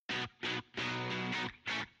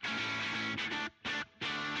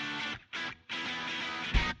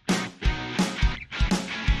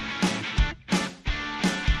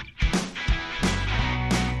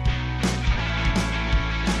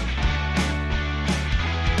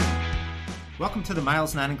Welcome to the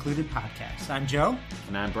Miles Not Included podcast. I'm Joe.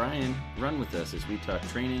 And I'm Brian. Run with us as we talk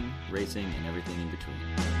training, racing, and everything in between.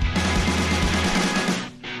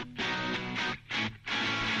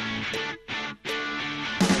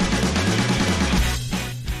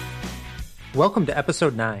 Welcome to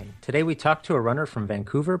episode 9. Today we talk to a runner from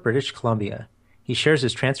Vancouver, British Columbia. He shares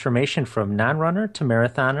his transformation from non-runner to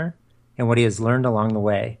marathoner and what he has learned along the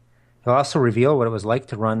way. He'll also reveal what it was like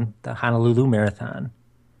to run the Honolulu Marathon.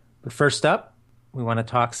 But first up, we want to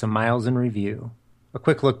talk some miles in review. A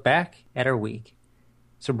quick look back at our week.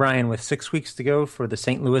 So Brian, with 6 weeks to go for the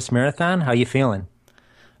St. Louis Marathon, how you feeling?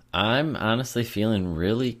 I'm honestly feeling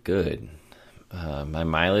really good. My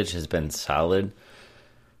mileage has been solid.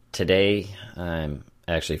 Today, I'm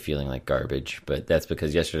actually feeling like garbage, but that's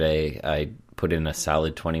because yesterday I put in a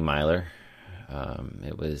solid 20-miler.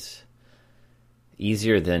 It was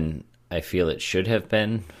easier than I feel it should have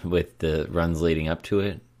been with the runs leading up to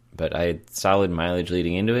it, but I had solid mileage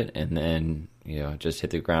leading into it, and then just hit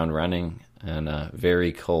the ground running on a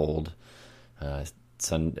very cold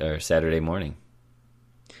Saturday morning.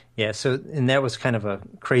 Yeah, and that was kind of a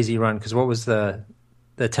crazy run, because what was the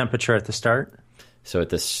temperature at the start? So at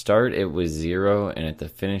the start, it was 0, and at the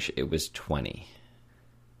finish, it was 20.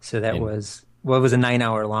 So it was a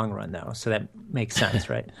 9-hour long run, though, so that makes sense,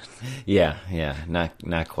 right? Yeah,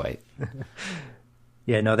 not quite.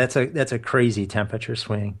 Yeah, no, that's a crazy temperature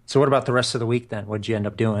swing. So what about the rest of the week, then? What did you end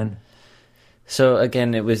up doing? So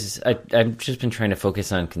again, I've just been trying to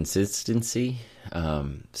focus on consistency.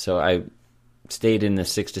 So I stayed in the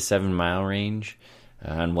 6 to 7 mile range.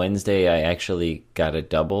 On Wednesday, I actually got a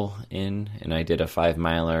double in, and I did a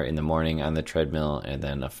 5-miler in the morning on the treadmill and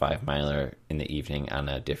then a 5-miler in the evening on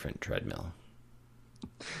a different treadmill.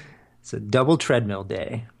 It's a double treadmill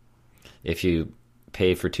day. If you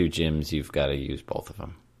pay for 2 gyms, you've got to use both of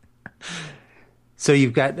them. So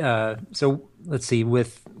you've got, so let's see,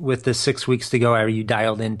 with the 6 weeks to go, are you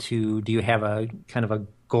dialed into, do you have a kind of a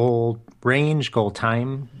goal range, goal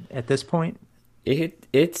time at this point?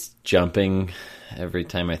 It's jumping. Every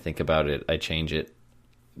time I think about it, I change it.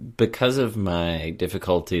 Because of my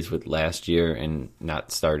difficulties with last year and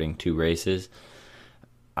not starting 2 races,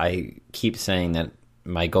 I keep saying that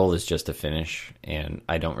my goal is just to finish, and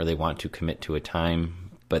I don't really want to commit to a time.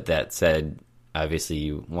 But that said, obviously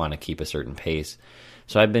you want to keep a certain pace.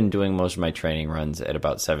 So I've been doing most of my training runs at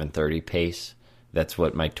about 7:30 pace. That's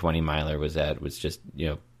what my 20-miler was at, was just,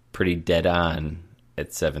 pretty dead on at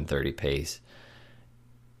 7:30 pace.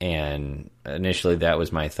 And initially that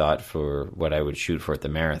was my thought for what I would shoot for at the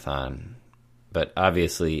marathon. But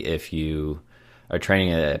obviously if you are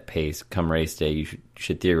training at that pace, come race day, you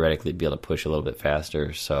should theoretically be able to push a little bit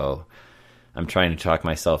faster. So I'm trying to talk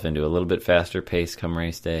myself into a little bit faster pace come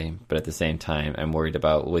race day. But at the same time, I'm worried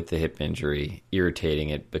about, with the hip injury, irritating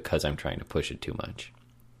it because I'm trying to push it too much.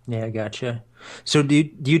 Yeah, gotcha. So do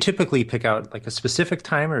you typically pick out like a specific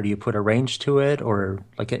time, or do you put a range to it, or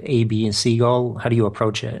like an A, B, and C goal? How do you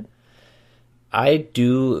approach it? I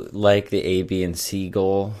do like the A, B, and C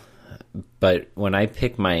goal, but when I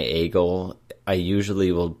pick my A goal, I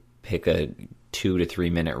usually will pick a 2 to 3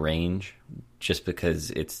 minute range, just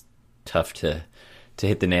because it's tough to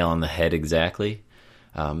hit the nail on the head exactly.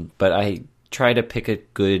 But I try to pick a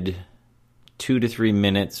good 2 to 3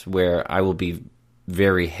 minutes where I will be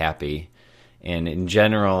very happy. And in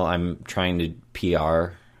general, I'm trying to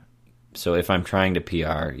PR. So if I'm trying to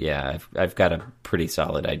PR, yeah, I've got a pretty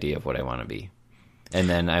solid idea of what I want to be. And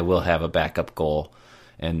then I will have a backup goal.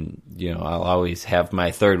 And, I'll always have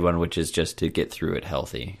my third one, which is just to get through it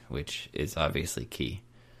healthy, which is obviously key.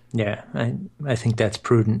 Yeah, I think that's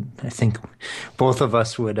prudent. I think both of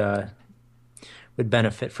us would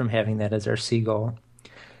benefit from having that as our C goal.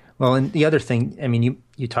 Well, and the other thing, I mean,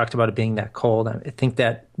 you talked about it being that cold. I think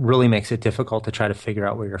that really makes it difficult to try to figure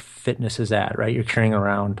out where your fitness is at, right? You're carrying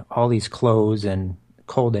around all these clothes and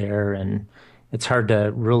cold air, and it's hard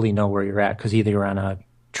to really know where you're at, because either you're on a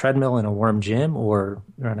treadmill in a warm gym or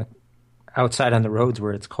you're outside on the roads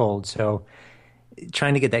where it's cold. So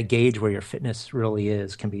trying to get that gauge where your fitness really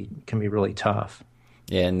is can be really tough.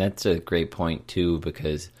 Yeah, and that's a great point too,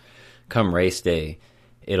 because come race day,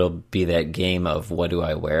 it'll be that game of what do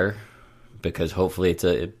I wear, because hopefully it's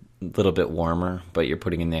a little bit warmer, but you're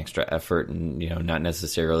putting in the extra effort and not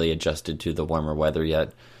necessarily adjusted to the warmer weather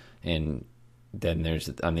yet. And then there's,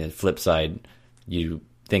 on the flip side, you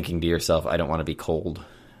thinking to yourself, I don't want to be cold.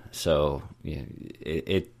 So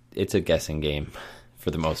it's a guessing game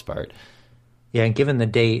for the most part. Yeah, and given the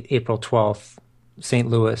date, April 12th, St.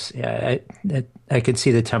 Louis, yeah, I could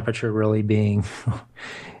see the temperature really being,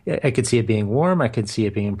 I could see it being warm. I could see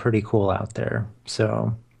it being pretty cool out there.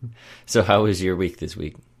 So how was your week this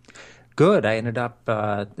week? Good. I ended up,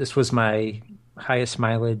 this was my highest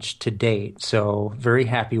mileage to date, so very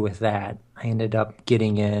happy with that. I ended up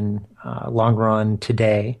getting in a long run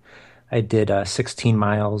today. I did 16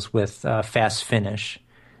 miles with fast finish.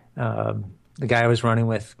 The guy I was running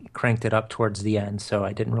with cranked it up towards the end, so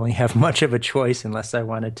I didn't really have much of a choice unless I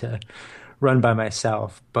wanted to run by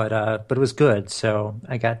myself. But it was good. So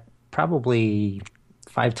I got probably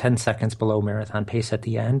 5, 10 seconds below marathon pace at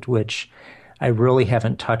the end, which I really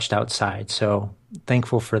haven't touched outside. So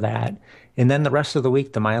thankful for that. And then the rest of the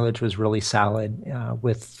week, the mileage was really solid.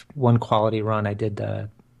 With one quality run, I did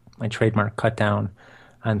my trademark cut down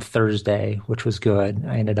on Thursday, which was good.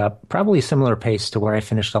 I ended up probably similar pace to where I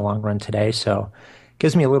finished the long run today. So it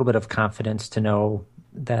gives me a little bit of confidence to know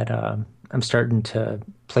that I'm starting to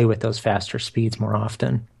play with those faster speeds more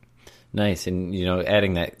often. Nice. And,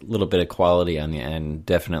 adding that little bit of quality on the end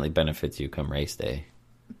definitely benefits you come race day.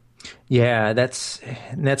 Yeah, that's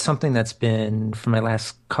something that's been for my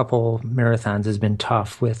last couple marathons has been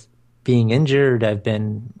tough with being injured. I've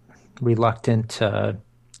been reluctant to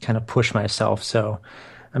kind of push myself. So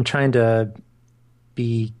I'm trying to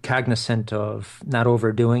be cognizant of not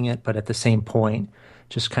overdoing it, but at the same point,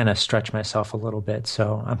 just kind of stretch myself a little bit.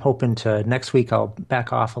 So I'm hoping to next week I'll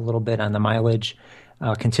back off a little bit on the mileage,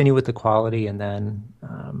 continue with the quality, and then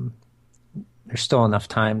there's still enough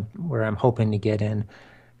time where I'm hoping to get in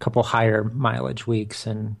a couple higher mileage weeks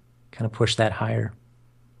and kind of push that higher.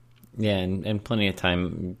 Yeah, and plenty of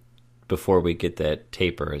time before we get that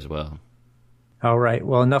taper as well. All right.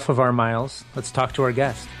 Well, enough of our miles. Let's talk to our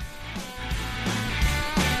guest.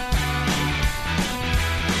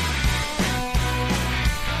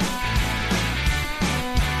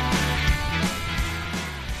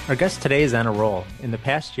 Our guest today is on a roll. In the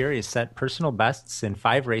past year, he has set personal bests in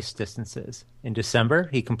 5 race distances. In December,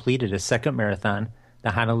 he completed his second marathon, the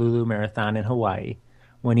Honolulu Marathon in Hawaii.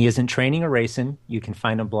 When he isn't training or racing, you can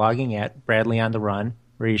find him blogging at Bradley on the Run,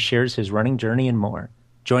 where he shares his running journey and more.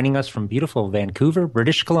 Joining us from beautiful Vancouver,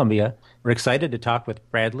 British Columbia, we're excited to talk with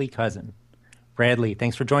Bradley Cousin. Bradley,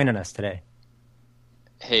 thanks for joining us today.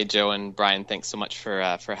 Hey, Joe and Brian, thanks so much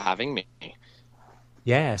for having me.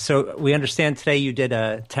 Yeah, so we understand today you did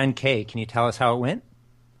a 10K. Can you tell us how it went?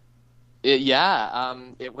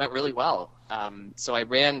 It went really well. So I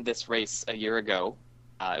ran this race a year ago.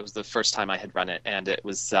 It was the first time I had run it, and it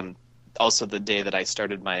was also the day that I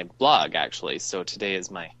started my blog, actually. So today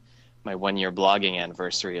is my 1-year blogging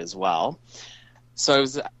anniversary as well. So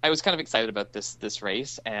I was kind of excited about this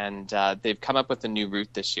race, and they've come up with a new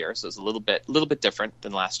route this year, so it's a little bit different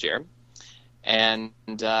than last year. And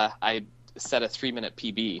I set a 3-minute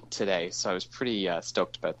PB today, so I was pretty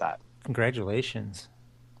stoked about that. Congratulations.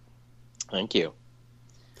 Thank you.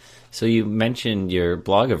 So you mentioned your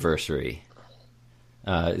blogiversary.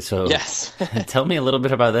 Yes. Tell me a little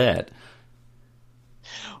bit about that.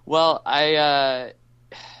 Well, I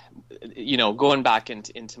going back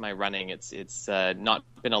into my running, it's not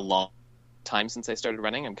been a long time since I started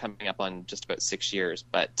running. I'm coming up on just about 6 years,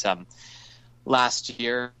 but last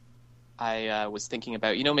year I was thinking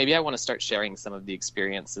about, maybe I want to start sharing some of the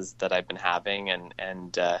experiences that I've been having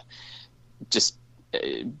and just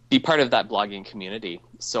be part of that blogging community.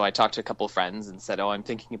 So I talked to a couple of friends and said, I'm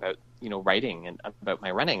thinking about, writing and about my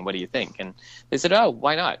running. What do you think? And they said,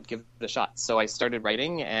 why not? Give it a shot. So I started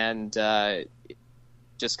writing and it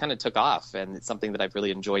just kind of took off. And it's something that I've really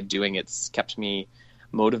enjoyed doing. It's kept me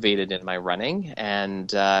motivated in my running. And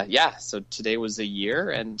so today was a year,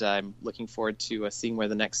 and I'm looking forward to seeing where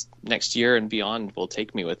the next year and beyond will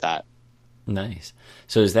take me with that. Nice.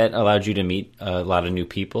 So has that allowed you to meet a lot of new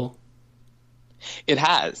people? It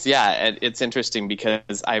has, yeah. And it's interesting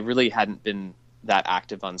because I really hadn't been that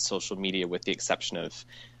active on social media with the exception of,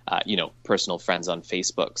 personal friends on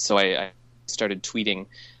Facebook. So I started tweeting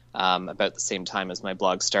about the same time as my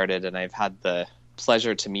blog started, and I've had the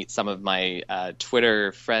pleasure to meet some of my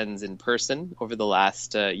Twitter friends in person over the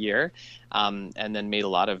last year, and then made a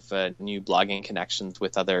lot of new blogging connections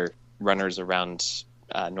with other runners around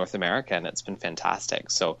North America, and it's been fantastic.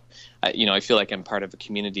 So, I feel like I'm part of a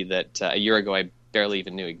community that a year ago I barely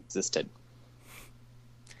even knew existed.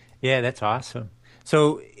 Yeah, that's awesome.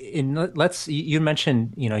 So, you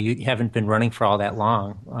mentioned, you haven't been running for all that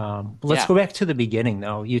long. Let's go back to the beginning,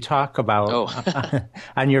 though. You talk about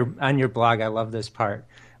on your blog. I love this part.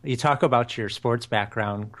 You talk about your sports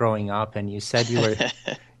background growing up, and you said you were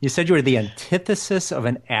the antithesis of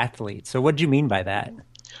an athlete. So, what do you mean by that?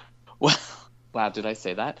 Well, wow, did I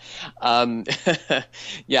say that? I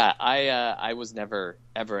was never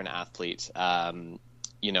ever an athlete.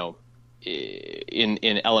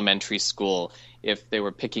 in elementary school, if they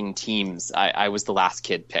were picking teams, I was the last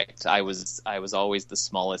kid picked. I was always the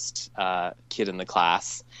smallest kid in the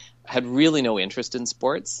class. I had really no interest in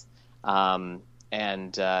sports, and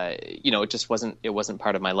it just wasn't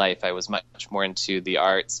part of my life. I was much more into the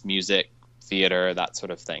arts, music, theater, that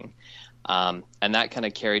sort of thing, and that kind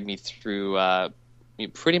of carried me through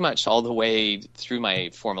pretty much all the way through my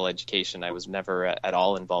formal education. I was never at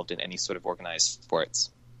all involved in any sort of organized sports.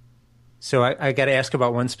 So I got to ask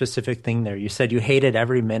about one specific thing there. You said you hated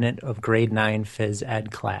every minute of grade 9 phys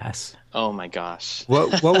ed class. Oh my gosh.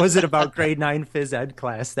 What was it about grade 9 phys ed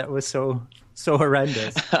class that was so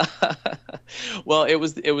horrendous? Well, it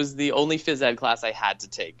was the only phys ed class I had to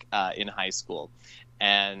take in high school,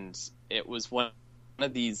 and it was one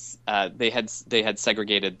of these. They had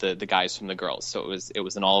segregated the guys from the girls, so it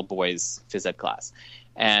was an all boys phys ed class.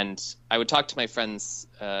 And I would talk to my friends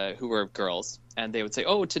who were girls, and they would say,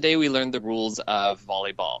 "Oh, today we learned the rules of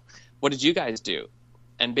volleyball. What did you guys do?"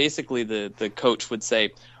 And basically the coach would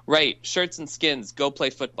say, "Right, shirts and skins, go play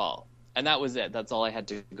football." And that was it. That's all I had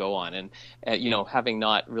to go on. And, having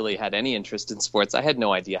not really had any interest in sports, I had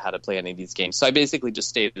no idea how to play any of these games. So I basically just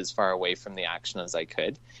stayed as far away from the action as I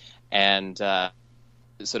could, and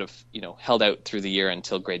sort of, held out through the year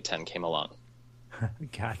until grade 10 came along.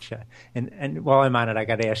 Gotcha. And while I'm on it, I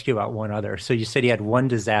got to ask you about one other. So you said you had one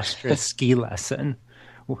disastrous ski lesson.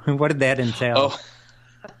 What did that entail?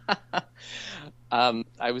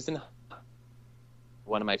 I was in.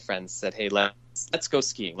 One of my friends said, "Hey, let's go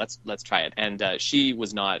skiing. Let's try it." And she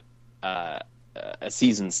was not a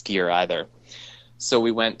seasoned skier either. So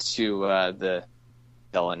we went to the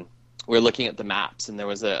hill, and we were looking at the maps, and there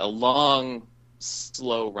was a long,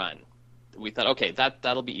 slow run. We thought, okay,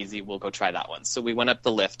 that'll be easy. We'll go try that one. So we went up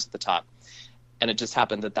the lift to the top, and it just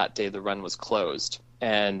happened that day the run was closed.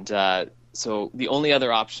 And so the only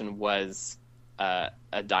other option was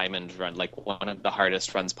a diamond run, like one of the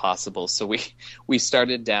hardest runs possible. So we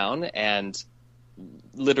started down, and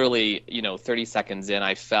literally, 30 seconds in,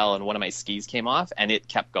 I fell, and one of my skis came off, and it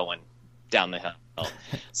kept going down the hill.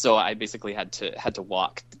 So I basically had to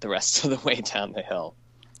walk the rest of the way down the hill.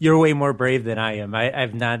 You're way more brave than I am.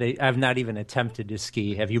 I've not even attempted to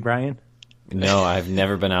ski. Have you, Brian? No, I've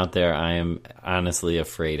never been out there. I am honestly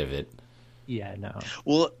afraid of it. Yeah, no.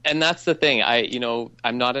 Well, and that's the thing.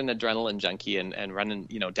 I'm not an adrenaline junkie, and running,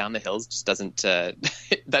 down the hills just doesn't that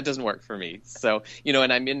doesn't work for me. So,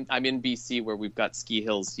 and I'm in BC where we've got ski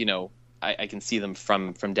hills. I can see them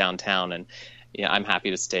from downtown, and I'm happy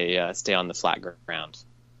to stay on the flat ground.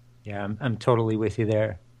 Yeah, I'm totally with you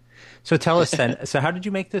there. So tell us then, so how did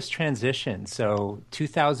you make this transition? So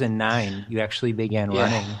 2009, you actually began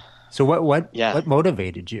running. So what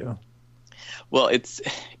motivated you? Well, it's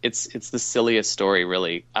the silliest story,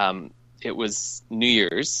 really. It was New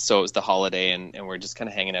Year's, so it was the holiday, and we're just kind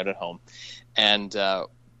of hanging out at home. And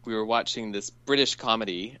we were watching this British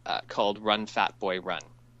comedy called Run, Fat Boy, Run.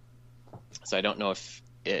 So I don't know if,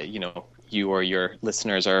 you or your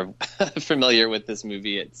listeners are familiar with this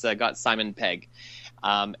movie. It's got Simon Pegg.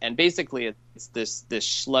 And basically, it's this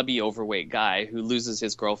schlubby, overweight guy who loses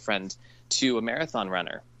his girlfriend to a marathon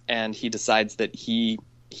runner, and he decides that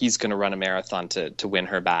he's going to run a marathon to win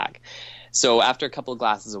her back. So after a couple of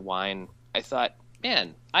glasses of wine, I thought,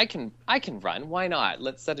 man, I can run. Why not?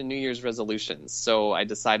 Let's set a New Year's resolution. So I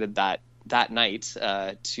decided that night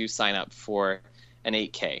to sign up for an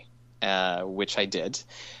 8K, which I did,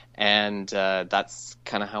 and that's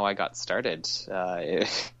kind of how I got started.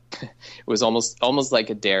 It was almost like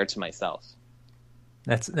a dare to myself.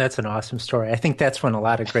 That's an awesome story. I think that's when a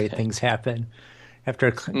lot of great things happen. After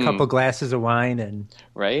a couple glasses of wine, and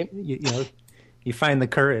right, you find the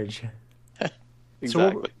courage. Exactly.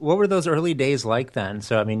 So what were those early days like then?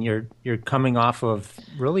 So I mean, you're coming off of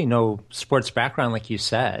really no sports background, like you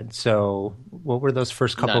said. So what were those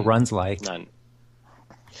first couple runs like? None.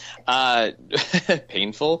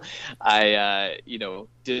 Painful. I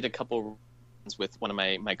did a couple runs with one of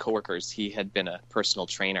my coworkers. He had been a personal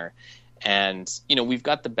trainer. And, we've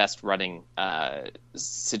got the best running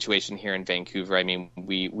situation here in Vancouver. I mean,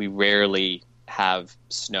 we rarely have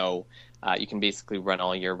snow. You can basically run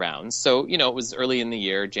all year round. So, it was early in the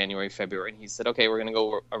year, January, February, and he said, okay, we're going to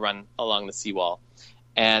go a run along the seawall.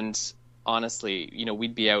 And honestly,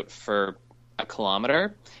 we'd be out for a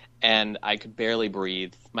kilometer, and I could barely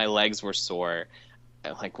breathe. My legs were sore.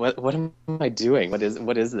 I'm like, what am I doing? What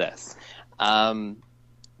is this?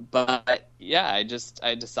 But yeah, I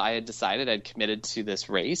decided I'd committed to this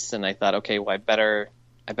race, and I thought, okay, well, I better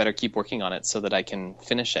keep working on it so that I can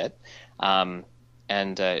finish it. And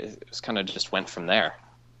it kind of just went from there.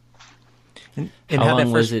 And how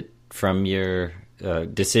long was it from your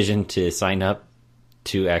decision to sign up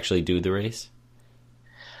to actually do the race?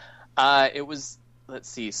 It was, let's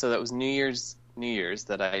see, so that was New Year's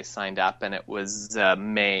that I signed up, and it was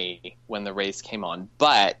May when the race came on.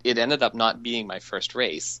 But it ended up not being my first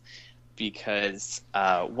race because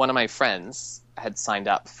one of my friends had signed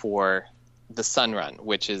up for the Sun Run,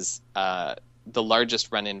 which is the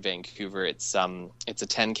largest run in Vancouver. It's a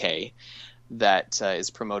 10K that is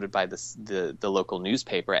promoted by the local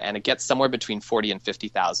newspaper, and it gets somewhere between 40 and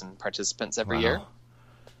 50,000 participants every year.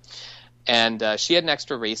 And she had an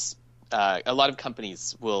extra race. A lot of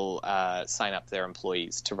companies will sign up their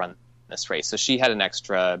employees to run this race, so she had an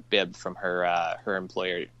extra bib from her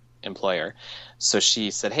employer. So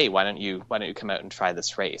she said, "Hey, why don't you come out and try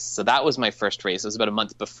this race?" So that was my first race. It was about a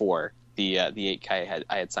month before the 8K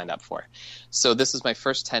I had signed up for. So this was my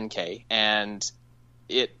first 10K, and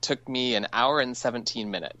it took me an hour and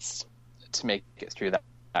 17 minutes to make it through that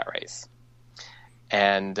race.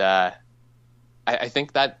 And I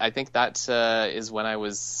think that is when I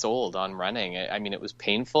was sold on running. I mean, it was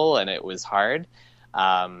painful and it was hard,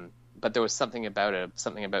 but there was something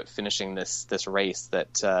about finishing this race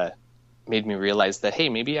that made me realize that, hey,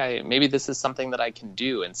 maybe this is something that I can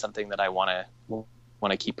do and something that I want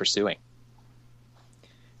to keep pursuing.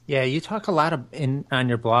 Yeah, you talk a lot on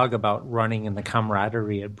your blog about running and the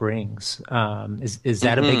camaraderie it brings. Is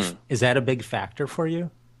that a big factor for you?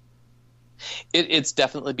 It's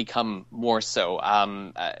definitely become more so.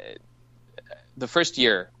 The first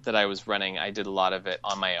year that I was running, I did a lot of it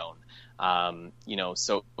on my own.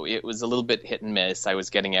 So it was a little bit hit and miss. I was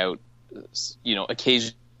getting out,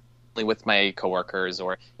 occasionally with my coworkers,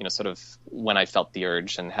 or sort of when I felt the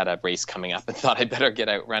urge and had a race coming up and thought I'd better get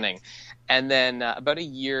out running. And then about a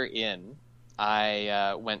year in,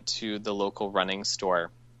 I went to the local running store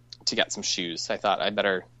to get some shoes. I thought I'd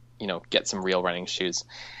better get some real running shoes.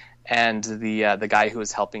 And the guy who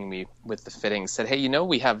was helping me with the fitting said, "Hey,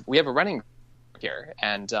 we have a running group here,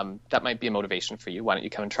 and that might be a motivation for you. Why don't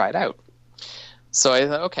you come and try it out?" So I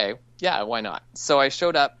thought, okay, yeah, why not? So I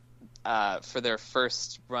showed up for their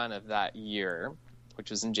first run of that year,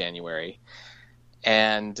 which was in January,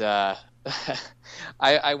 and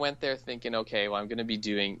I went there thinking, okay, well, I'm going to be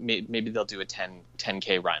doing maybe they'll do a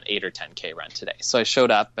 10K run, 8 or 10K run today. So I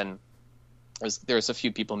showed up, and there was a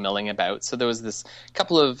few people milling about. So there was this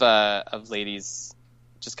couple of ladies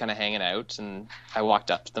just kind of hanging out, and I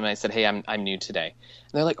walked up to them and I said, "Hey, I'm new today."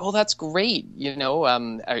 And they're like, "Oh, that's great.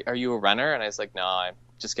 Are you a runner?" And I was like, "No, I'm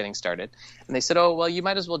just getting started." And they said, "Oh, well, you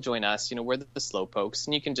might as well join us. We're the slow pokes,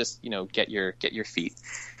 and you can just get your feet."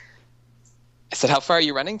 I said, "How far are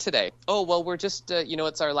you running today?" "Oh, well, we're just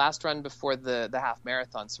it's our last run before the half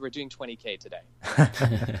marathon, so we're doing 20K today."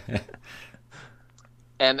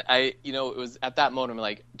 And it was at that moment, I'm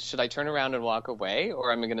like, should I turn around and walk away,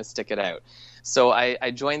 or am I going to stick it out? So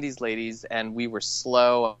I joined these ladies, and we were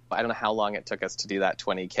slow. I don't know how long it took us to do that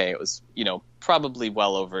 20K. It was, probably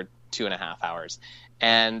well over 2.5 hours.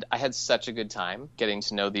 And I had such a good time getting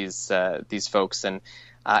to know these folks. And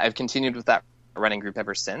I've continued with that running group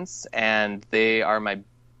ever since. And they are my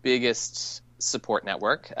biggest support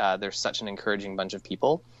network. They're such an encouraging bunch of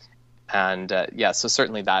people. And so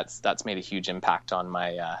certainly that's made a huge impact on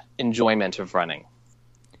my enjoyment of running.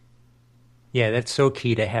 Yeah, that's so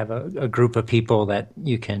key to have a group of people that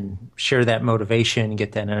you can share that motivation,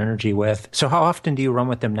 get that energy with. So how often do you run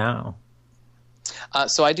with them now?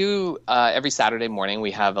 So I do every Saturday morning.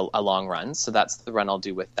 We have a long run, so that's the run I'll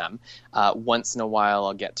do with them. Once in a while,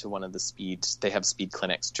 I'll get to one of they have speed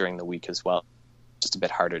clinics during the week as well. Just a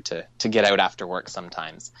bit harder to get out after work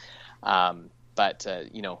sometimes. But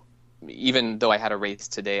even though I had a race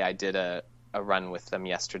today, I did a run with them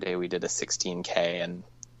yesterday. We did a 16K, and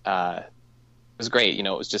it was great. It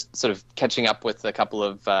was just sort of catching up with a couple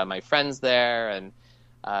of my friends there, and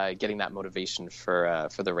getting that motivation for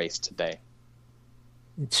the race today.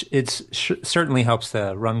 It certainly helps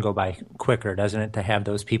the run go by quicker, doesn't it, to have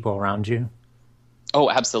those people around you? Oh,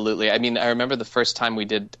 absolutely. I mean, I remember the first time we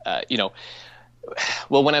did,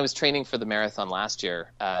 well, when I was training for the marathon last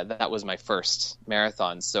year, that was my first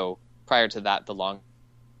marathon. So prior to that, the longest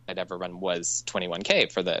I'd ever run was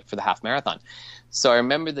 21K for the half marathon. So I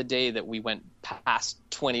remember the day that we went past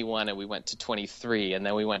 21 and we went to 23, and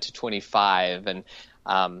then we went to 25. And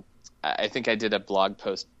I think I did a blog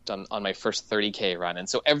post on my first 30K run. And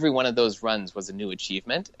so every one of those runs was a new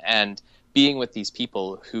achievement. And being with these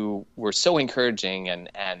people who were so encouraging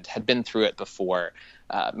and had been through it before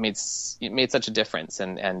made such a difference,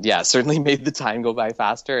 and certainly made the time go by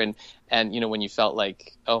faster. And when you felt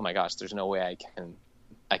like, oh my gosh, there's no way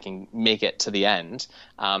I can make it to the end,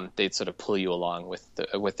 they'd sort of pull you along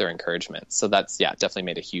with their encouragement. So that's definitely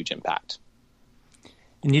made a huge impact.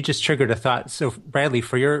 And you just triggered a thought. So, Bradley,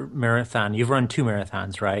 for your marathon, you've run 2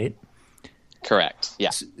 marathons, right? Correct.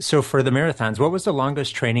 Yeah. So, for the marathons, what was the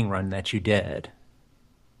longest training run that you did?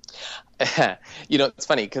 It's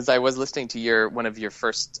funny because I was listening to one of your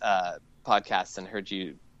first podcasts and heard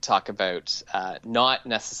you talk about not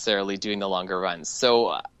necessarily doing the longer runs.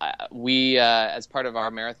 So we, as part of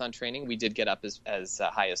our marathon training, we did get up as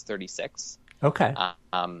high as 36. Okay.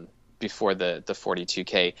 Before the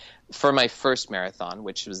 42K. For my first marathon,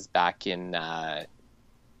 which was back in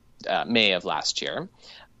May of last year.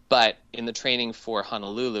 But in the training for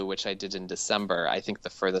Honolulu, which I did in December, I think the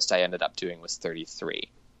furthest I ended up doing was 33.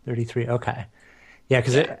 33. Okay. Yeah,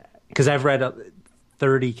 because I've read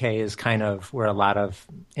 30K is kind of where a lot of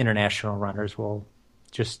international runners will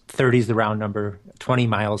just 30 is the round number, 20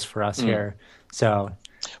 miles for us here. So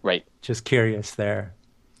right. Just curious there.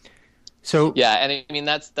 So yeah, and I mean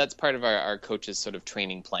that's part of our coach's sort of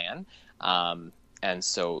training plan. And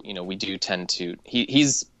so, we do tend to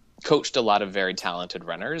he's coached a lot of very talented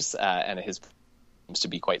runners, and his seems to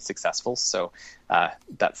be quite successful. So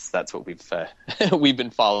that's what we've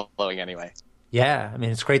been following anyway. Yeah, I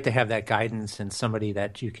mean it's great to have that guidance and somebody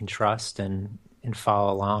that you can trust and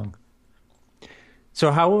follow along. So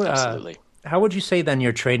Absolutely. How would you say then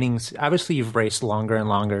your trainings, obviously you've raced longer and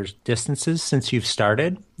longer distances since you've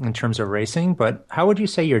started in terms of racing, but how would you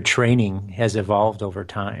say your training has evolved over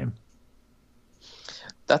time?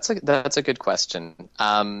 That's a good question.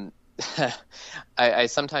 I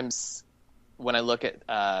sometimes, when I look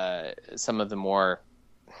at some of the more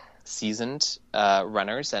seasoned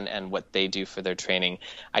runners and what they do for their training,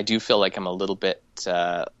 I do feel like I'm a little bit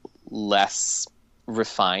less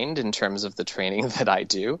refined in terms of the training that I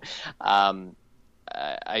do.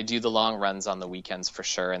 I do the long runs on the weekends for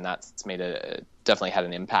sure, and that's definitely had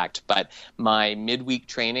an impact. But my midweek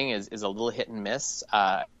training is a little hit and miss.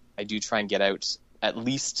 I do try and get out at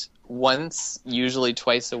least once, usually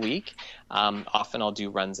twice a week. Often I'll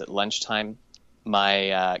do runs at lunchtime.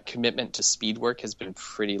 My commitment to speed work has been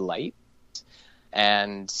pretty light,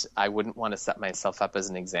 and I wouldn't want to set myself up as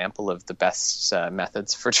an example of the best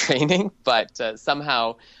methods for training, but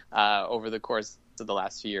somehow over the course of the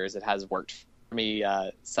last few years, it has worked for me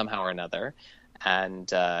somehow or another.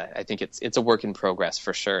 And I think it's a work in progress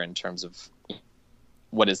for sure in terms of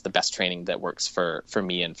what is the best training that works for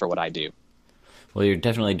me and for what I do. Well, you're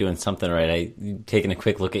definitely doing something right. Taking a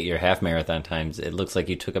quick look at your half marathon times, it looks like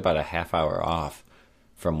you took about a half hour off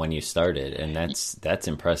from when you started, and that's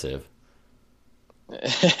impressive.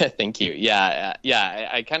 Thank you. Yeah.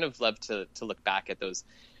 I kind of love to look back at those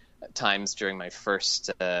times during my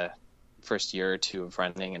first year or two of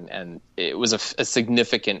running, and it was a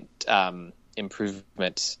significant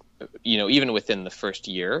improvement, even within the first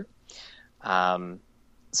year.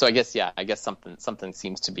 So I guess something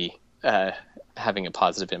seems to be having a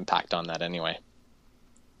positive impact on that anyway.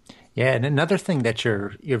 Yeah, and another thing that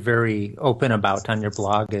you're very open about on your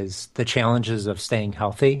blog is the challenges of staying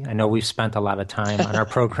healthy. I know we've spent a lot of time on our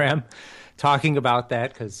program talking about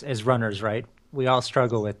that because as runners, right, we all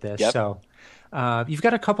struggle with this. Yep. So you've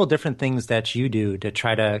got a couple different things that you do to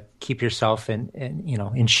try to keep yourself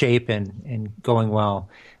in shape and going well.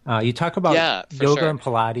 You talk about yoga and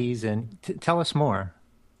Pilates, and tell us more.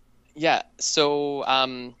 Yeah, so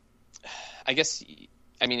I guess.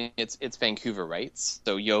 I mean, it's Vancouver, right?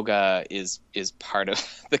 So yoga is part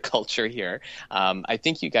of the culture here. I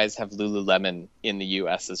think you guys have Lululemon in the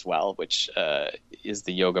U.S. as well, which is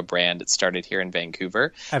the yoga brand. It started here in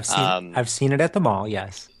Vancouver. I've seen it at the mall.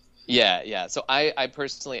 Yes. Yeah. So I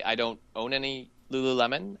personally don't own any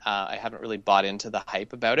Lululemon. I haven't really bought into the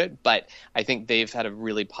hype about it, but I think they've had a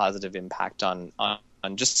really positive impact on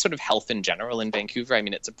just sort of health in general in Vancouver. I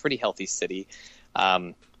mean, it's a pretty healthy city.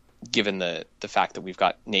 Given the fact that we've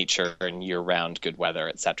got nature and year-round good weather,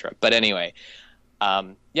 etc. But anyway,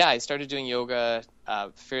 I started doing yoga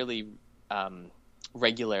fairly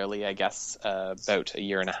regularly, I guess, about a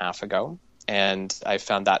year and a half ago. And I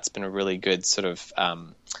found that's been a really good sort of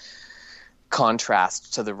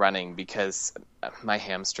contrast to the running because my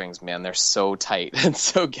hamstrings, man, they're so tight. And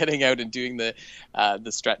so getting out and doing the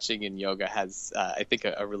stretching in yoga has, I think,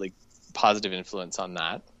 a really positive influence on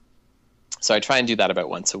that. So I try and do that about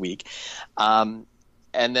once a week. And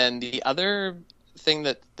then the other thing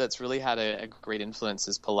that's really had a great influence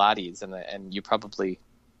is Pilates. And you probably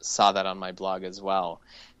saw that on my blog as well.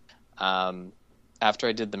 After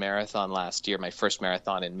I did the marathon last year, my first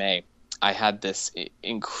marathon in May, I had this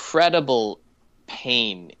incredible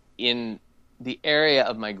pain in the area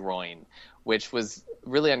of my groin, which was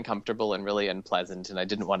really uncomfortable and really unpleasant. And I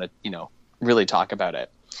didn't want to, really talk about it.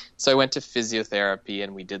 So I went to physiotherapy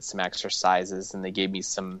and we did some exercises and they gave me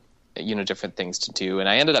some different things to do. And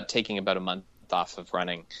I ended up taking about a month off of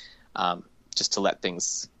running, just to let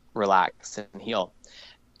things relax and heal.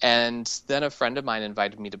 And then a friend of mine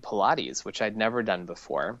invited me to Pilates, which I'd never done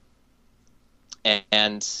before.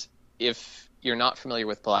 And if you're not familiar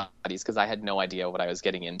with Pilates, because I had no idea what I was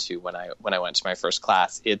getting into when I went to my first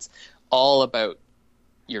class, it's all about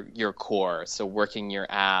your core, so working your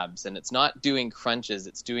abs, and it's not doing crunches,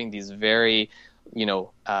 it's doing these very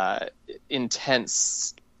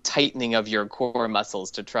intense tightening of your core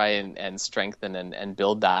muscles to try and strengthen and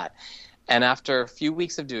build that. And after a few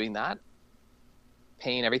weeks of doing that,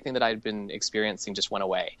 pain, everything that I'd been experiencing just went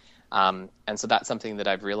away. And so that's something that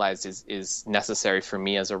I've realized is necessary for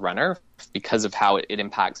me as a runner because of how it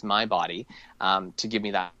impacts my body, to give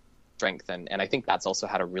me that strength. And I think that's also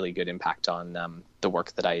had a really good impact on the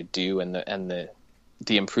work that I do and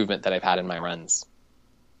the improvement that I've had in my runs.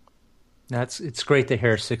 It's great to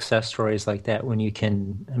hear success stories like that when you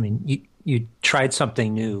can, I mean, you tried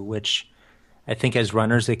something new, which I think as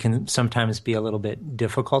runners, it can sometimes be a little bit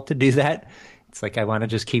difficult to do that. It's like, I want to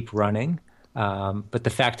just keep running. But the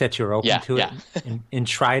fact that you're open to it and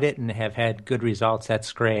tried it and have had good results,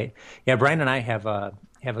 that's great. Yeah, Brian and I have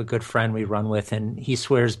a good friend we run with, and he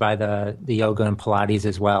swears by the yoga and Pilates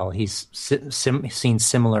as well. He's seen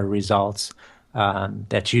similar results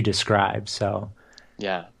that you described. So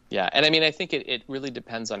yeah. And I mean, I think it really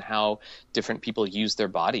depends on how different people use their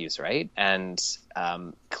bodies, right? And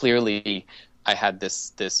clearly I had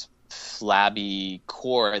this flabby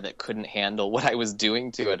core that couldn't handle what I was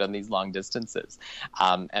doing to it on these long distances.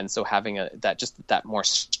 And so having that more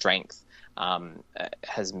strength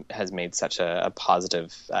has made such a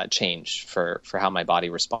positive change for how my body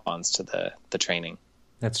responds to the training.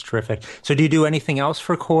 That's terrific. So do you do anything else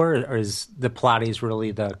for core, or is the Pilates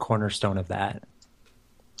really the cornerstone of that?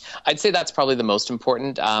 I'd say that's probably the most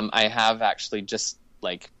important. I have actually just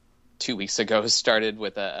 2 weeks ago started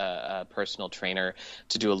with a personal trainer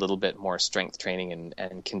to do a little bit more strength training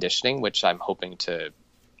and conditioning, which I'm hoping to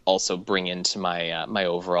also bring into my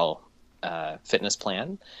overall fitness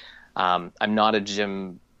plan. I'm not a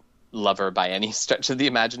gym lover by any stretch of the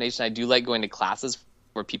imagination. I do like going to classes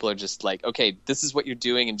where people are just like, okay, this is what you're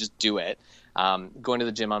doing and just do it. Going to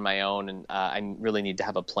the gym on my own, and I really need to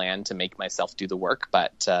have a plan to make myself do the work,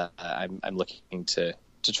 but I'm looking to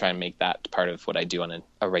try and make that part of what I do on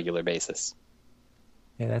a regular basis.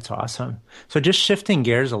 Yeah, that's awesome. So just shifting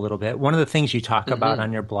gears a little bit, one of the things you talk about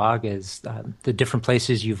on your blog is the different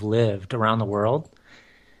places you've lived around the world.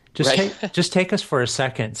 Just take us for a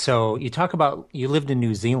second. So you talk about you lived in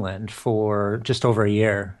New Zealand for just over a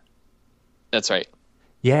year. That's right.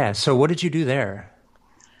 Yeah. So what did you do there?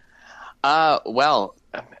 Well,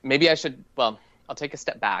 maybe I should. Well, I'll take a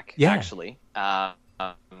step back. Yeah. Actually,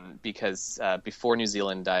 because before New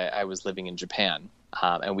Zealand, I was living in Japan,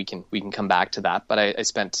 and we can come back to that. But I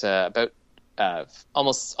spent about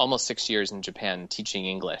almost 6 years in Japan teaching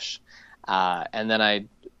English, and then I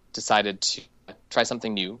decided to try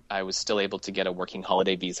something new. I was still able to get a working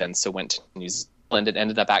holiday visa, and so went to New Zealand and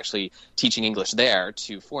ended up actually teaching English there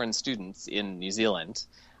to foreign students in New Zealand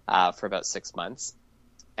for about 6 months.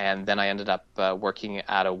 And then I ended up working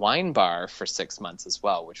at a wine bar for 6 months as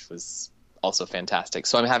well, which was also fantastic.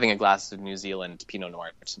 So I'm having a glass of New Zealand Pinot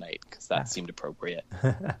Noir tonight because that seemed appropriate.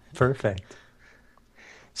 Perfect.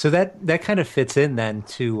 So that kind of fits in then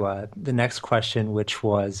to the next question, which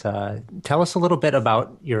was, tell us a little bit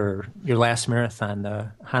about your last marathon,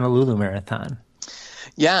 the Honolulu Marathon.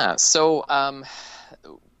 Yeah. So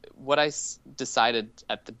what I decided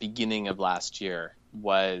at the beginning of last year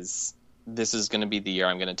was this is going to be the year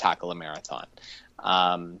I'm going to tackle a marathon.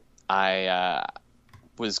 I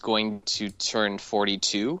was going to turn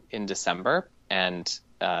 42 in December, and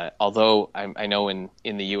although I know in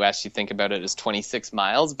the US you think about it as 26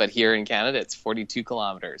 miles, but here in Canada it's 42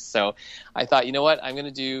 kilometers. So I thought, you know what, I'm going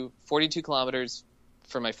to do 42 kilometers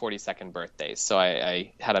for my 42nd birthday. So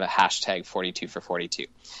I had a hashtag 42 for 42.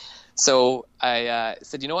 So I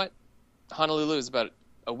said, you know what, Honolulu is about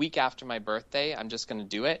a week after my birthday. I'm just going to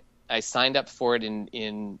do it. I signed up for it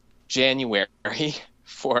in January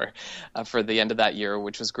for the end of that year,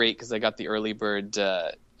 which was great because I got the early bird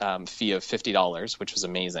fee of $50, which was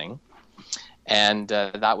amazing. And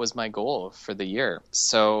that was my goal for the year.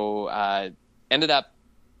 So ended up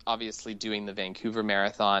obviously doing the Vancouver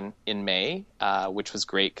Marathon in May, which was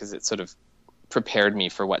great because it sort of prepared me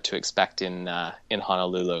for what to expect in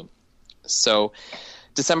Honolulu. So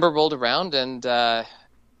December rolled around, and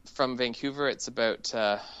from Vancouver, it's about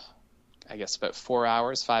 5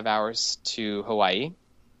 hours to Hawaii.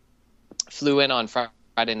 Flew in on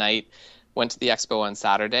Friday night, went to the expo on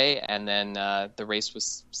Saturday, and then the race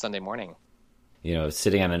was Sunday morning.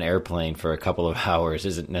 sitting on an airplane for a couple of hours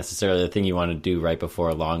isn't necessarily the thing you want to do right before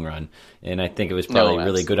a long run. And I think it was probably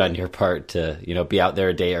really good on your part to, be out there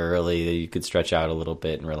a day early, that you could stretch out a little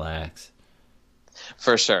bit and relax.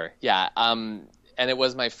 For sure. Yeah. And it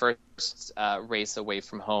was my first race away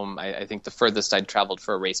from home. I think the furthest I'd traveled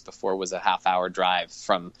for a race before was a half-hour drive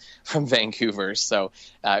from Vancouver. So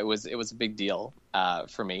it was a big deal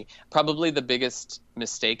for me. Probably the biggest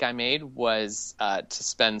mistake I made was to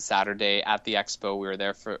spend Saturday at the expo. We were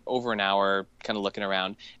there for over an hour, kind of looking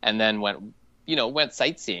around, and then went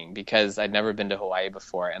sightseeing because I'd never been to Hawaii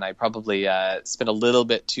before, and I probably spent a little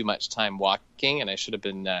bit too much time walking, and I should have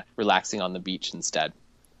been relaxing on the beach instead.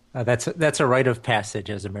 That's a rite of passage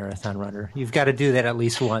as a marathon runner. You've got to do that at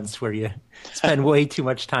least once, where you spend way too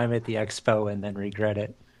much time at the expo and then regret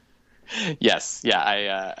it. Yes,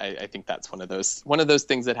 yeah, I think that's one of those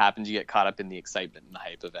things that happens. You get caught up in the excitement and the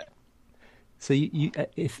hype of it. So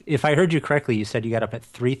if I heard you correctly, you said you got up at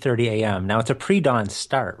 3:30 a.m. Now it's a pre-dawn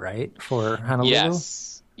start, right, for Honolulu?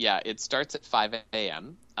 Yes, yeah, it starts at 5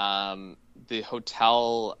 a.m. The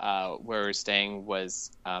hotel where we're staying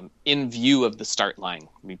was in view of the start line.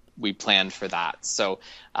 We planned for that, so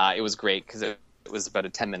it was great because it was about a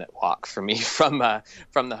 10-minute walk for me from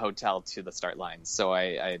the hotel to the start line. So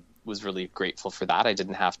I was really grateful for that. I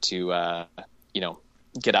didn't have to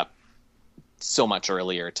get up so much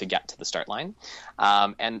earlier to get to the start line.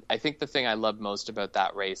 And I think the thing I loved most about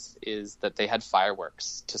that race is that they had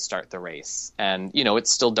fireworks to start the race. And,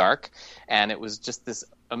 it's still dark, and it was just this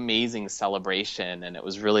amazing celebration, and it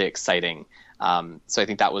was really exciting. So I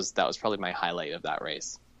think that was probably my highlight of that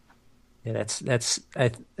race. Yeah,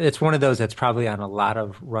 it's one of those that's probably on a lot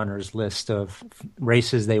of runners' list of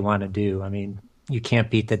races they want to do. I mean, you can't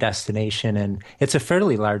beat the destination, and it's a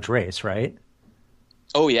fairly large race, right?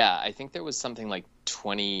 Oh, yeah. I think there was something like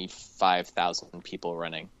 25,000 people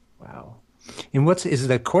running. Wow. And is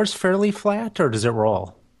the course fairly flat, or does it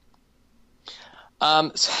roll?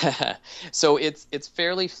 So it's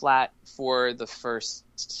fairly flat for the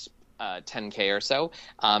first 10K or so.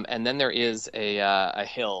 And then there is a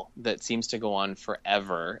hill that seems to go on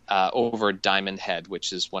forever over Diamond Head,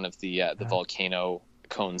 which is one of the volcano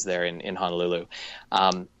cones there in Honolulu.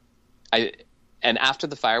 And after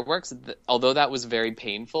the fireworks, although that was very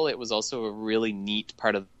painful, it was also a really neat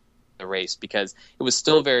part of the race because it was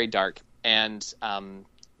still very dark, and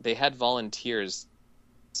they had volunteers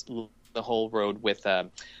the whole road with I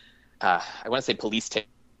want to say police tape,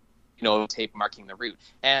 tape marking the route,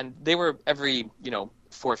 and they were every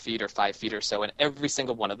 4 feet or 5 feet or so, and every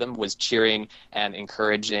single one of them was cheering and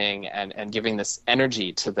encouraging and giving this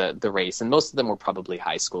energy to the race, and most of them were probably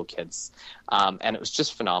high school kids, and it was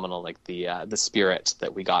just phenomenal, like the spirit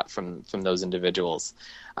that we got from those individuals.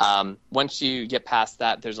 Once you get past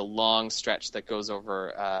that, there's a long stretch that goes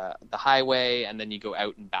over the highway, and then you go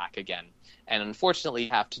out and back again. And unfortunately, you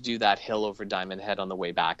have to do that hill over Diamond Head on the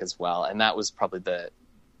way back as well, and that was probably the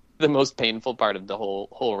most painful part of the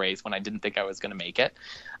whole race when I didn't think I was going to make it,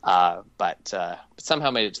 but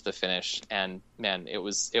somehow made it to the finish, and man, it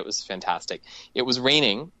was fantastic. It was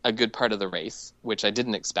raining a good part of the race, which I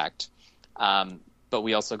didn't expect, but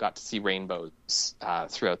we also got to see rainbows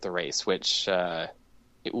throughout the race, which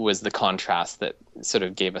it was the contrast that sort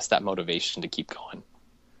of gave us that motivation to keep going.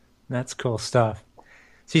 That's cool stuff.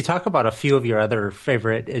 So you talk about a few of your other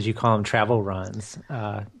favorite, as you call them, travel runs.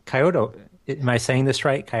 Kyoto. Am I saying this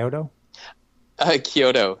right? Kyoto?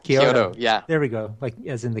 Kyoto, yeah. There we go, like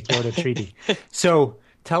as in the Kyoto Treaty. So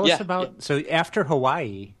tell us about, so after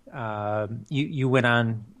Hawaii, you went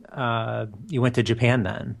to Japan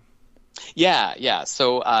then. Yeah.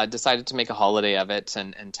 So decided to make a holiday of it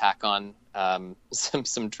and tack on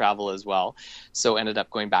some travel as well. So ended up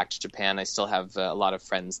going back to Japan. I still have a lot of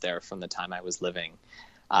friends there from the time I was living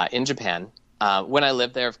in Japan. When I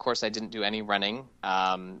lived there, of course, I didn't do any running.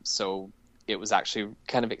 So it was actually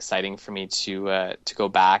kind of exciting for me to go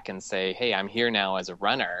back and say, hey, I'm here now as a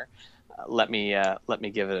runner. Let me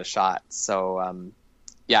give it a shot. So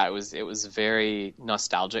it was very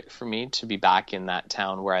nostalgic for me to be back in that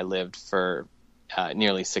town where I lived for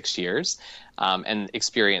nearly 6 years and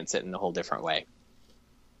experience it in a whole different way.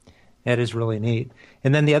 That is really neat.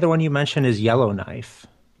 And then the other one you mentioned is Yellowknife.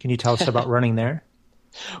 Can you tell us about running there?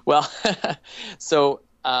 Well, so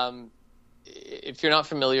if you're not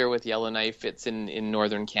familiar with Yellowknife, it's in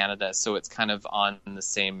northern Canada, so it's kind of on the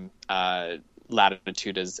same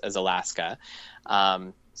latitude as Alaska.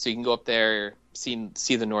 So you can go up there, see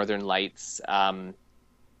the northern lights.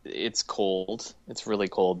 It's cold. It's really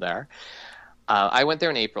cold there. I went there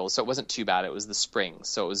in April, so it wasn't too bad. It was the spring,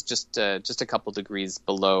 so it was just a couple degrees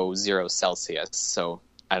below 0 Celsius. So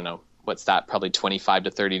I don't know, what's that? Probably 25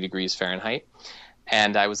 to 30 degrees Fahrenheit.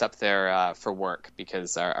 And I was up there for work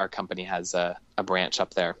because our company has a branch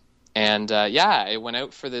up there. And I went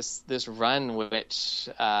out for this run, which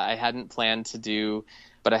I hadn't planned to do,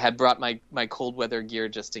 but I had brought my cold weather gear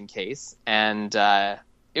just in case. And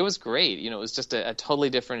it was great. It was just a totally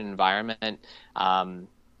different environment.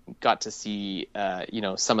 Got to see,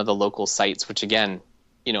 some of the local sites, which again,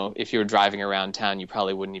 if you were driving around town, you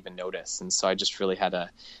probably wouldn't even notice. And so I just really had a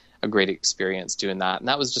great experience doing that. And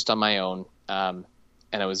that was just on my own.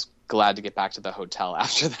 And I was glad to get back to the hotel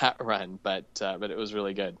after that run, but it was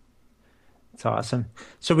really good. That's awesome.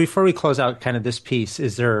 So before we close out kind of this piece,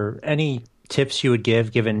 is there any tips you would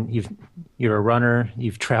give, given you're a runner,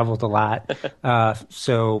 you've traveled a lot,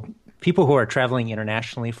 so people who are traveling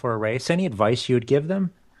internationally for a race, any advice you would give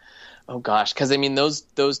them? Oh gosh, because I mean those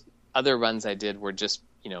other runs I did were just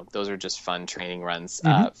those are just fun training runs.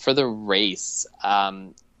 For the race,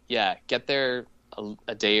 get there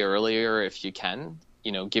a day earlier if you can.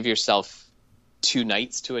 Give yourself 2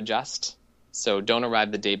 nights to adjust. So don't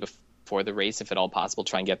arrive the day before the race, if at all possible.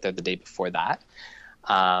 Try and get there the day before that.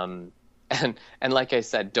 And like I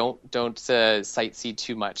said, don't sightsee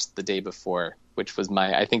too much the day before, which was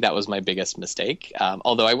I think that was my biggest mistake.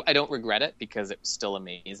 Although I don't regret it because it was still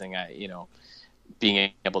amazing.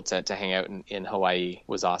 Being able to hang out in Hawaii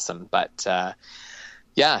was awesome. But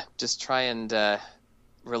just try and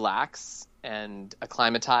relax and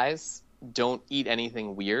acclimatize. Don't eat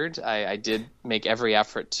anything weird. I did make every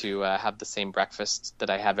effort to have the same breakfast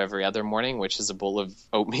that I have every other morning, which is a bowl of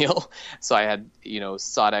oatmeal. So I had,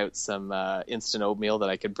 sought out some instant oatmeal that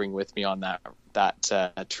I could bring with me on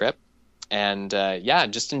that trip. And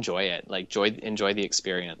just enjoy it. Enjoy the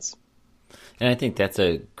experience. And I think that's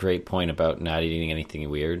a great point about not eating anything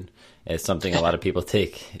weird. It's something a lot of people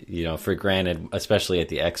take, for granted, especially at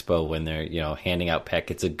the expo when they're, handing out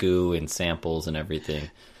packets of goo and samples and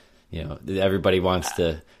everything. Everybody wants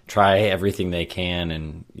to try everything they can,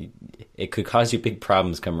 and it could cause you big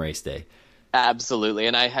problems come race day. Absolutely.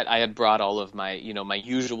 And I had brought all of my, my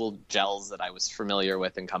usual gels that I was familiar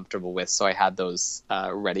with and comfortable with. So I had those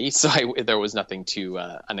ready. So there was nothing too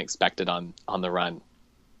unexpected on the run.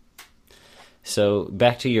 So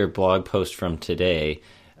back to your blog post from today,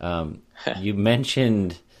 you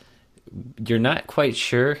mentioned you're not quite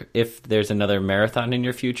sure if there's another marathon in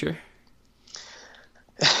your future.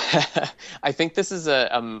 I think this is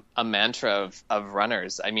a mantra of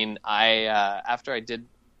runners. I mean, after I did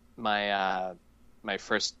my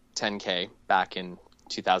first 10K back in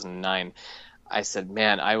 2009, I said,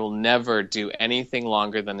 man, I will never do anything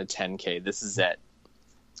longer than a 10K. This is it.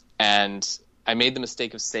 And I made the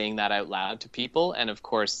mistake of saying that out loud to people. And of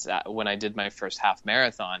course, when I did my first half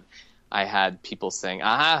marathon, I had people saying,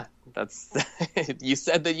 that's you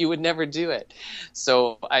said that you would never do it.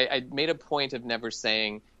 So I made a point of never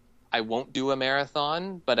saying I won't do a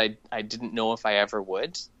marathon, but I didn't know if I ever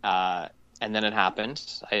would. And then it happened.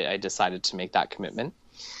 I decided to make that commitment.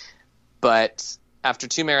 But after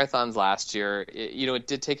 2 marathons last year, it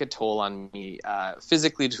did take a toll on me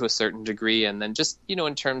physically to a certain degree. And then just,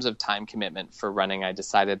 in terms of time commitment for running, I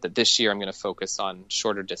decided that this year I'm going to focus on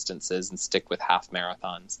shorter distances and stick with half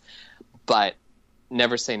marathons. But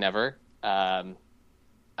never say never. I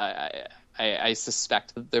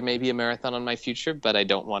suspect that there may be a marathon on my future, but I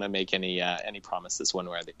don't want to make any promises one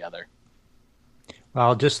way or the other. Well,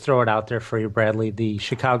 I'll just throw it out there for you, Bradley. The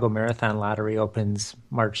Chicago Marathon Lottery opens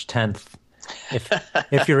March 10th.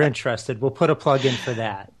 If you're interested, we'll put a plug in for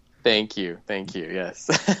that. Thank you. Yes.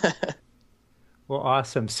 Well,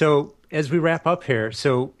 awesome. So as we wrap up here,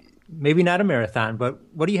 so maybe not a marathon, but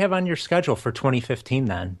what do you have on your schedule for 2015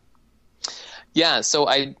 then? Yeah, so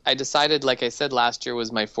I decided, like I said, last year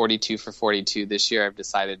was my 42 for 42. This year I've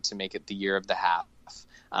decided to make it the year of the half.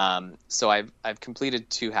 So I've completed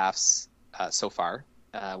 2 halves so far,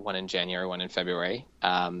 one in January, one in February.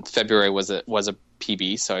 February was a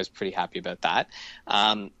PB, so I was pretty happy about that.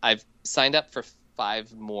 I've signed up for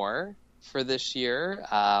 5 more for this year,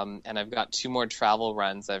 and I've got 2 more travel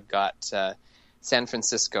runs. I've got San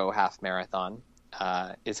Francisco half marathon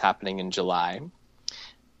is happening in July.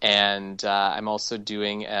 And I'm also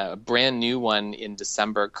doing a brand new one in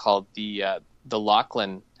December called the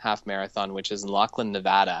Laughlin Half Marathon, which is in Laughlin,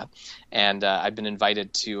 Nevada. And I've been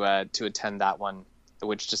invited to attend that one,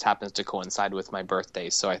 which just happens to coincide with my birthday.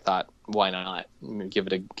 So I thought, why not give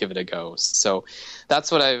it a go? So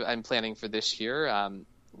that's what I'm planning for this year.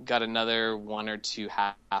 Got another 1 or 2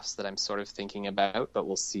 halves that I'm sort of thinking about, but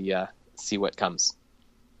we'll see what comes.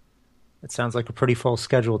 It sounds like a pretty full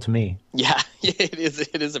schedule to me. Yeah,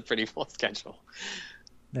 it is a pretty full schedule.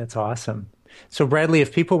 That's awesome. So, Bradley,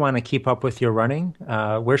 if people want to keep up with your running,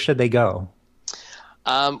 where should they go?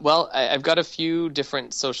 Well, I've got a few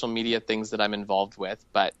different social media things that I'm involved with,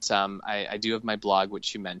 but I do have my blog,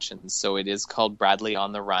 which you mentioned. So it is called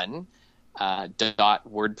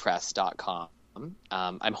bradleyontherun.wordpress.com.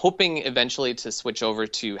 I'm hoping eventually to switch over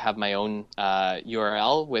to have my own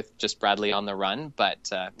URL with just Bradley on the Run, but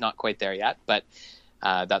not quite there yet. But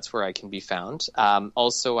that's where I can be found.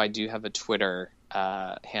 Also, I do have a Twitter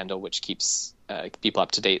handle which keeps people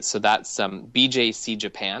up to date. So that's BJC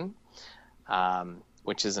Japan.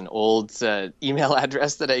 Which is an old email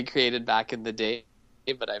address that I created back in the day,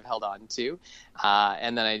 but I've held on to.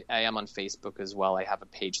 And then I am on Facebook as well. I have a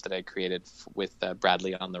page that I created with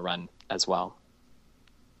Bradley on the Run as well.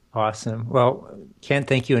 Awesome. Well, can't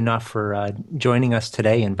thank you enough for joining us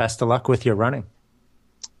today, and best of luck with your running.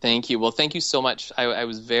 Thank you. Well, thank you so much. I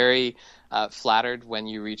was very flattered when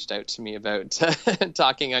you reached out to me about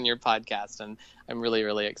talking on your podcast, and I'm really,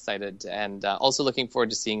 really excited, and also looking forward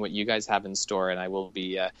to seeing what you guys have in store, and I will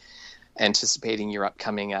be anticipating your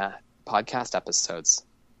upcoming podcast episodes.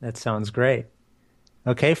 That sounds great.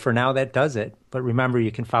 Okay, for now that does it. But remember,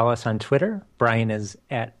 you can follow us on Twitter. Brian is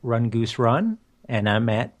at RunGooseRun, and I'm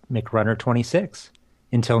at McRunner26.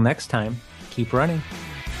 Until next time, keep running.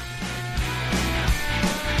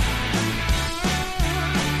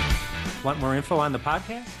 Want more info on the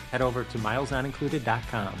podcast? Head over to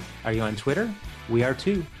milesnotincluded.com. Are you on Twitter? We are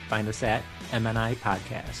too. Find us at MNI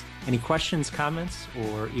Podcast. Any questions, comments,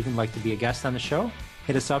 or even like to be a guest on the show?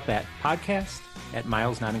 Hit us up at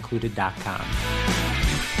podcast@milesnotincluded.com.